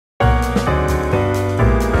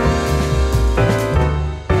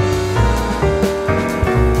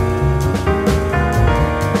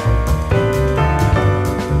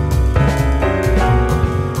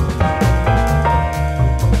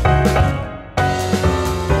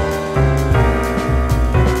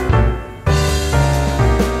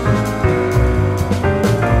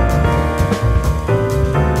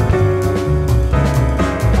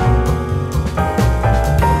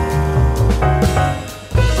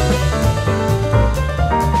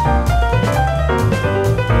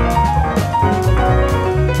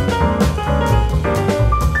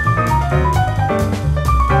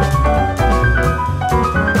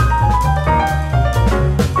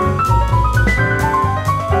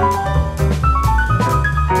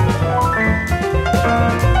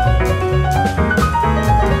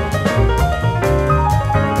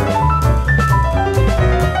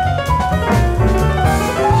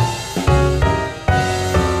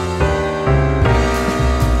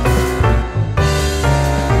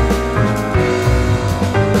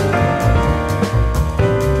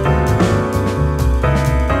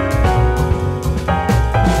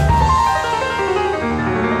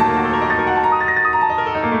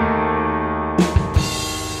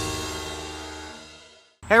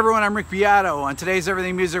Hey everyone, I'm Beato. On today's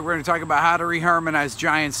Everything Music, we're going to talk about how to reharmonize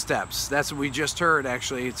giant steps. That's what we just heard,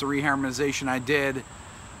 actually. It's a reharmonization I did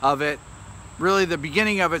of it. Really, the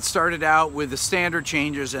beginning of it started out with the standard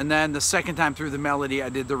changes, and then the second time through the melody, I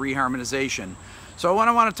did the reharmonization. So what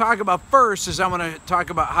I want to talk about first is I want to talk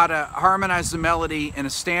about how to harmonize the melody in a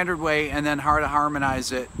standard way, and then how to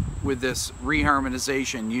harmonize it with this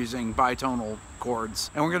reharmonization using bitonal chords.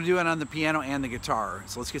 And we're going to do it on the piano and the guitar.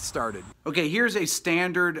 So let's get started. Okay, here's a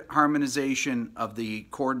standard harmonization of the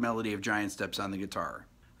chord melody of giant steps on the guitar.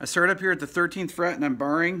 I start up here at the 13th fret and I'm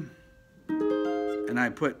barring, and I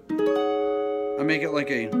make it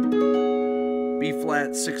like a B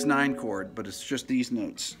flat 6/9 chord, but it's just these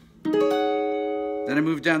notes. Then I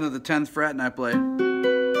move down to the 10th fret and I play.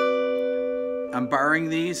 I'm barring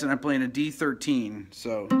these and I'm playing a D13.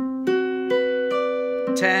 So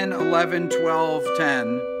 10, 11, 12,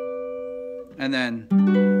 10, and then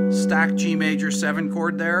stack G major 7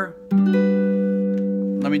 chord there.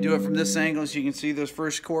 Let me do it from this angle so you can see those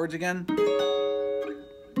first chords again.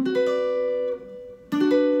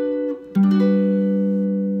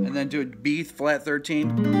 And then do a B flat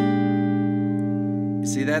 13. You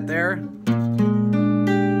see that there?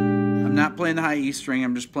 I'm not playing the high E string,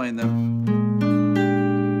 I'm just playing the, and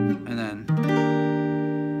then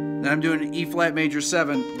I'm doing an E flat major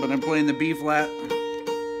 7, but I'm playing the B flat,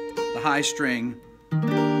 the high string,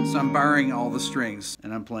 so I'm barring all the strings,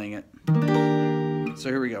 and I'm playing it. So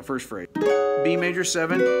here we go, first phrase. B major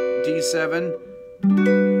 7, D7,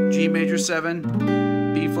 G major 7,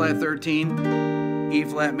 B flat 13, E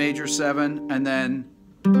flat major 7, and then,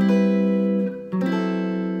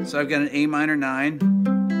 so I've got an A minor 9.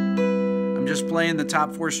 I'm just playing the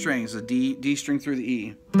top 4 strings, the D string through the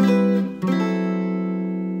E.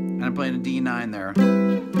 And I'm playing a D9 there.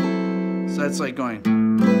 So that's like going.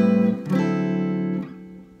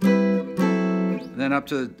 Then up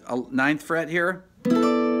to the 9th fret here.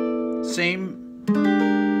 Same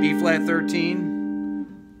B flat 13,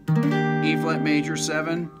 E flat major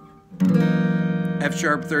 7, F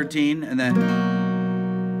sharp 13, and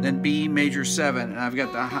then B major 7. And I've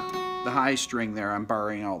got the high string there. I'm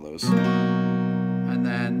barring all those. And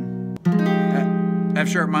then F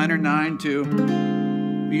sharp minor 9 to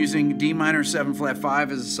using D minor 7 flat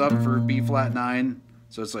 5 as a sub for B flat 9.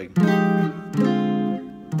 So it's like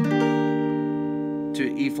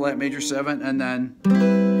to E flat major 7, and then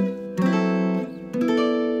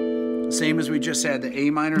same as we just had, the A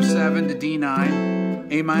minor 7 to D9,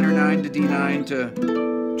 A minor 9 to D9 to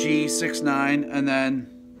G 6/9, and then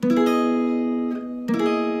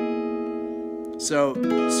so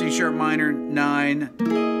C sharp minor 9,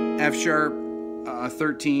 F sharp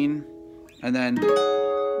 13, and then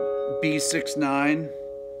B 6/9,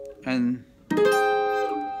 and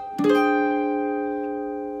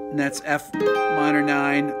that's F minor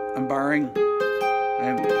 9. I'm barring,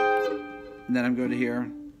 and then I'm going to here,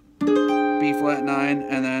 B flat 9,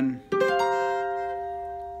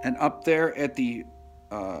 and up there at the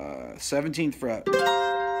 17th fret,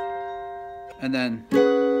 and then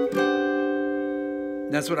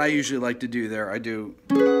that's what I usually like to do there. I do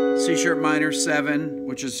C sharp minor 7,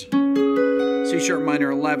 which is C sharp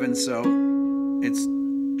minor 11, so it's,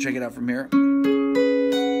 check it out from here.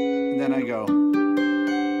 And then I go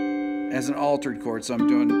as an altered chord, so I'm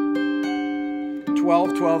doing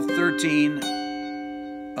 12, 12, 13,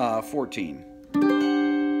 14.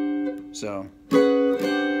 So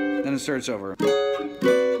then it starts over.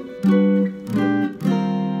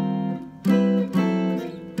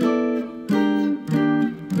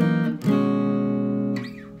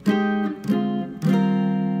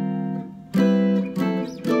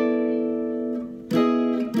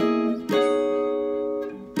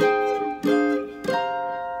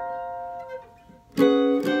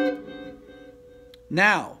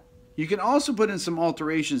 Now, you can also put in some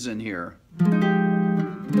alterations in here.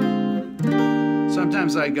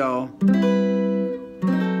 Sometimes I go,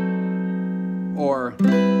 or,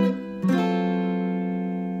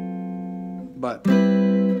 but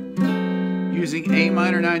using A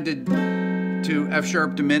minor 9 to F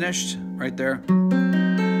sharp diminished, right there.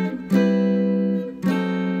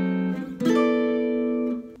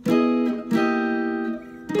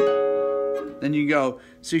 Then you go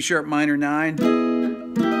C sharp minor 9.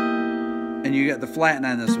 And you got the flat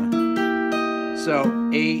 9 this one. So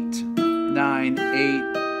 8, 9, 8,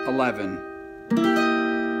 11.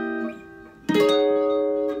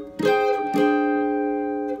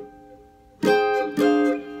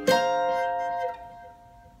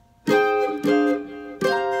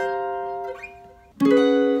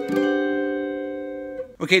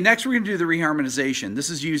 Okay, next we're going to do the reharmonization. This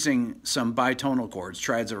is using some bitonal chords,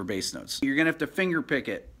 triads over bass notes. You're going to have to finger pick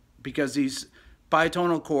it because these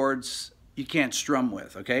bitonal chords you can't strum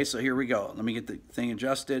with, okay? So here we go. Let me get the thing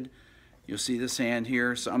adjusted. You'll see this hand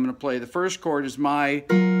here. So I'm going to play, the first chord is my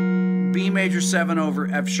B major 7 over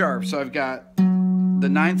F sharp. So I've got the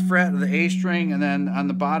 9th fret of the A string, and then on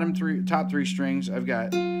the top three strings, I've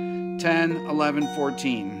got 10, 11,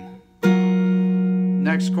 14.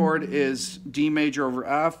 Next chord is D major over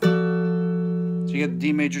F. So you get the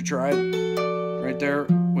D major triad right there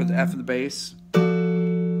with the F in the bass.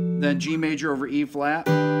 Then G major over E flat.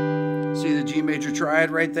 See the G major triad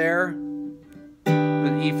right there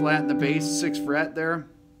with E flat in the bass, 6th fret there.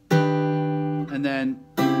 And then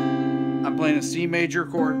I'm playing a C major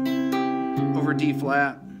chord over D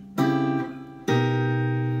flat.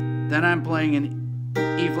 Then I'm playing an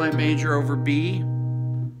E flat major over B.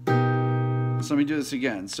 So let me do this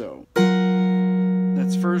again. So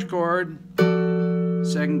that's first chord,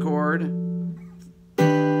 second chord,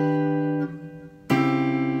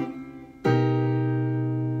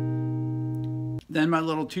 then my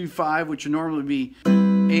little 2-5, which would normally be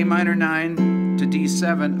A minor 9 to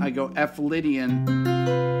D7, I go F Lydian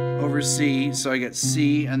over C, so I get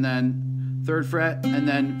C, and then 3rd fret, and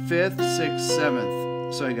then 5th, 6th,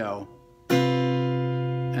 7th, so I go,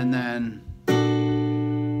 and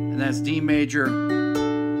that's D major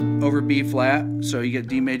over B flat, so you get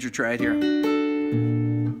D major triad here.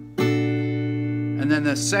 And then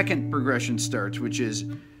the second progression starts, which is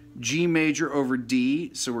G major over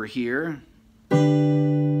D, so we're here.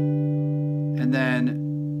 And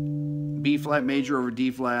then B flat major over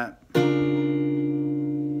D flat. And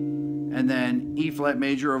then E flat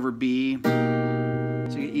major over B.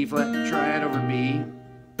 So you get E flat triad over B.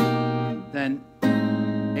 Then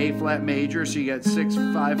A flat major, so you get 6,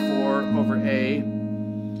 5, 4 over A.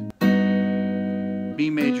 B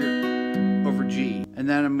major over G. And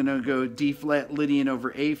then I'm going to go D flat Lydian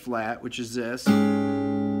over A flat, which is this.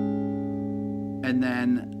 And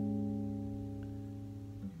then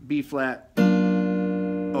B flat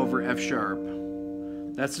over F sharp.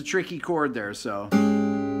 That's a tricky chord there, so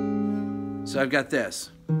I've got this.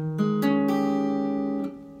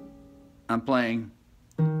 I'm playing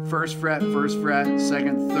 1st fret,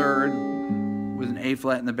 2nd, 3rd with an A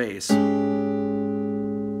flat in the bass.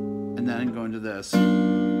 And then I'm going to this.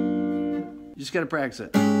 You just got to practice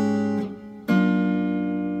it.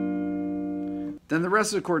 Then the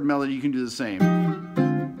rest of the chord melody you can do the same.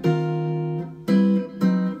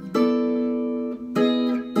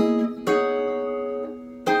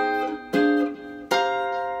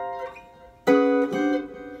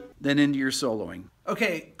 Then into your soloing.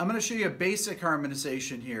 Okay, I'm going to show you a basic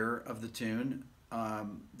harmonization here of the tune.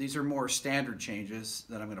 These are more standard changes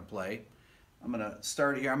that I'm going to play. I'm going to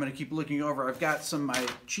start here. I'm going to keep looking over. I've got some of my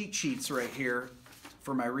cheat sheets right here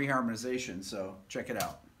for my reharmonization, so check it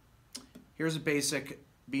out. Here's a basic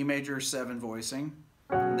B major 7 voicing,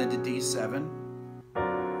 and then to D7,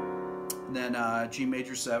 and then G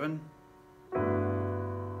major 7,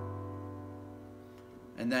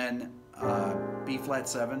 and then B flat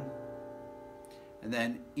 7, and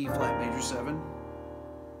then E flat major 7,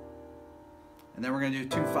 and then we're going to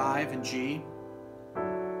do 2-5 and G,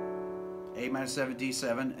 A minor 7,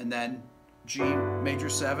 D7, and then G major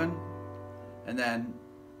 7, and then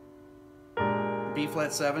B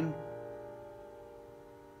flat 7,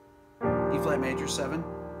 E flat major 7,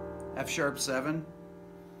 F sharp 7,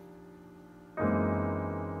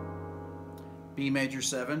 B major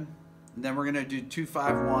 7, and then we're going to do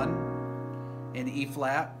 2-5-1 in E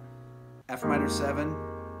flat, F minor 7,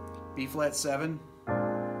 B flat 7,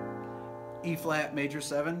 E flat major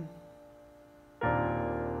 7,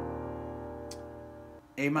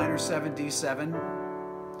 A minor 7,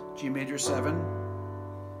 D7, G major 7,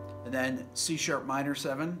 and then C sharp minor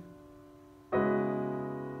 7,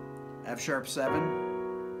 F sharp 7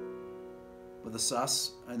 with a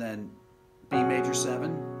sus, and then B major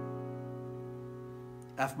 7,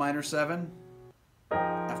 F minor 7,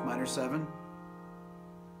 F minor 7,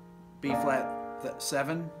 B flat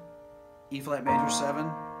 7, E flat major 7,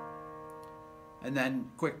 and then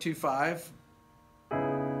quick 2-5.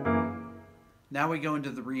 Now we go into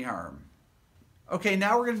the reharm. Okay,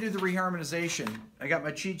 now we're going to do the reharmonization. I got my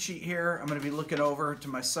cheat sheet here. I'm going to be looking over to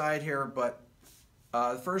my side here, but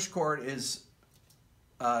the first chord is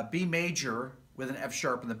B major with an F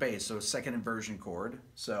sharp in the bass, so a second inversion chord.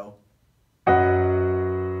 So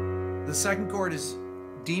the second chord is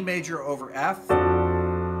D major over F.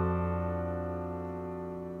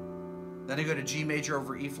 Then I go to G major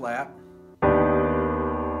over E flat,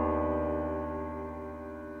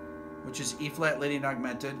 which is E flat Lydian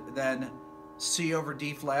augmented, then C over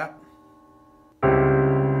D flat,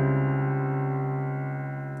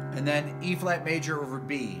 and then E flat major over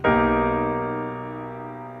B.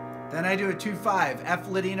 Then I do a 2-5, F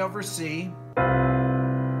leading over C,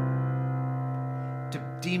 to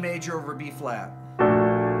D major over B flat.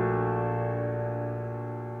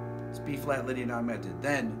 It's B flat leading augmented.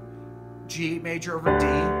 Then G major over D,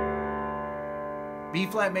 B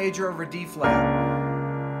flat major over D flat,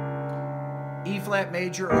 E flat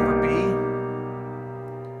major over B,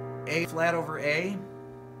 A flat over A,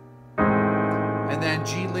 and then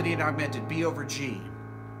G leading augmented, B over G.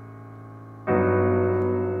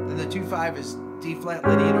 Then the 2-5 is D flat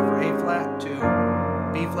leading over A flat to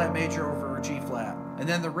B flat major over G flat. And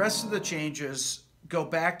then the rest of the changes go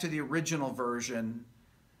back to the original version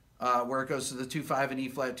where it goes to the 2-5 in E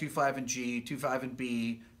flat, 2-5 in G, 2-5 in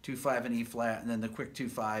B, 2-5 in E flat, and then the quick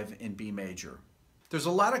 2-5 in B major. There's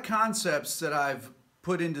a lot of concepts that I've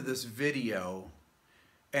put into this video,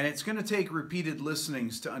 and it's going to take repeated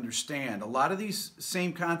listenings to understand. A lot of these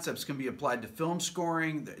same concepts can be applied to film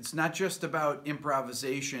scoring. It's not just about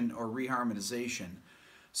improvisation or reharmonization.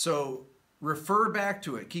 So refer back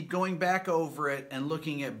to it. Keep going back over it and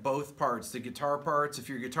looking at both parts, the guitar parts. If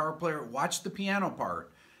you're a guitar player, watch the piano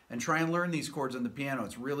part and try and learn these chords on the piano.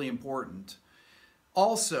 It's really important.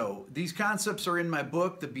 Also, these concepts are in my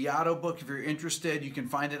book, the Beato book. If you're interested, you can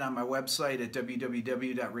find it on my website at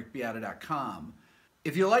www.rickbeato.com.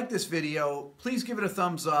 If you like this video, please give it a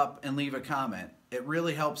thumbs up and leave a comment. It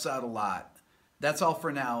really helps out a lot. That's all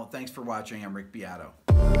for now. Thanks for watching. I'm Rick Beato.